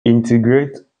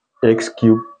integrate x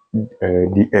cube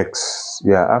dx.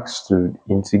 We are asked to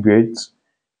integrate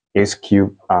x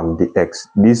cube dx.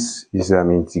 This is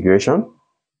integration.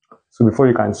 So before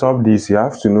you can solve this, you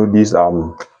have to know this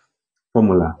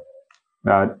formula,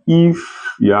 that if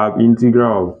you have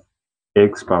integral of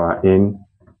x power n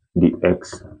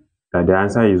dx, that the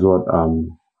answer is what?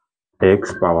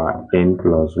 X power n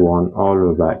plus 1 all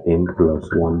over n plus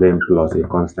 1, then plus a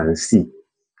constant c.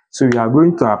 So we are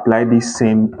going to apply this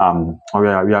same we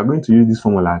are going to use this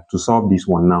formula to solve this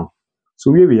one now.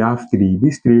 So here we have 3.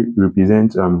 This 3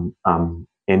 represents n.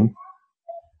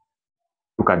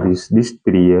 Look at this 3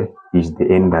 here is the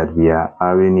n that we are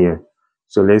having here.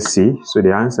 So let's see. So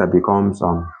the answer becomes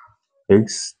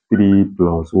x3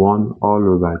 plus 1 all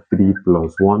over 3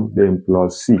 plus 1, then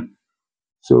plus c.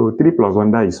 So 3 plus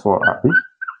 1, that is 4,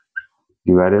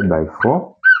 divided by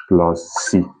 4 plus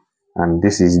c. And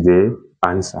this is the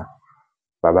answer.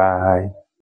 Bye bye.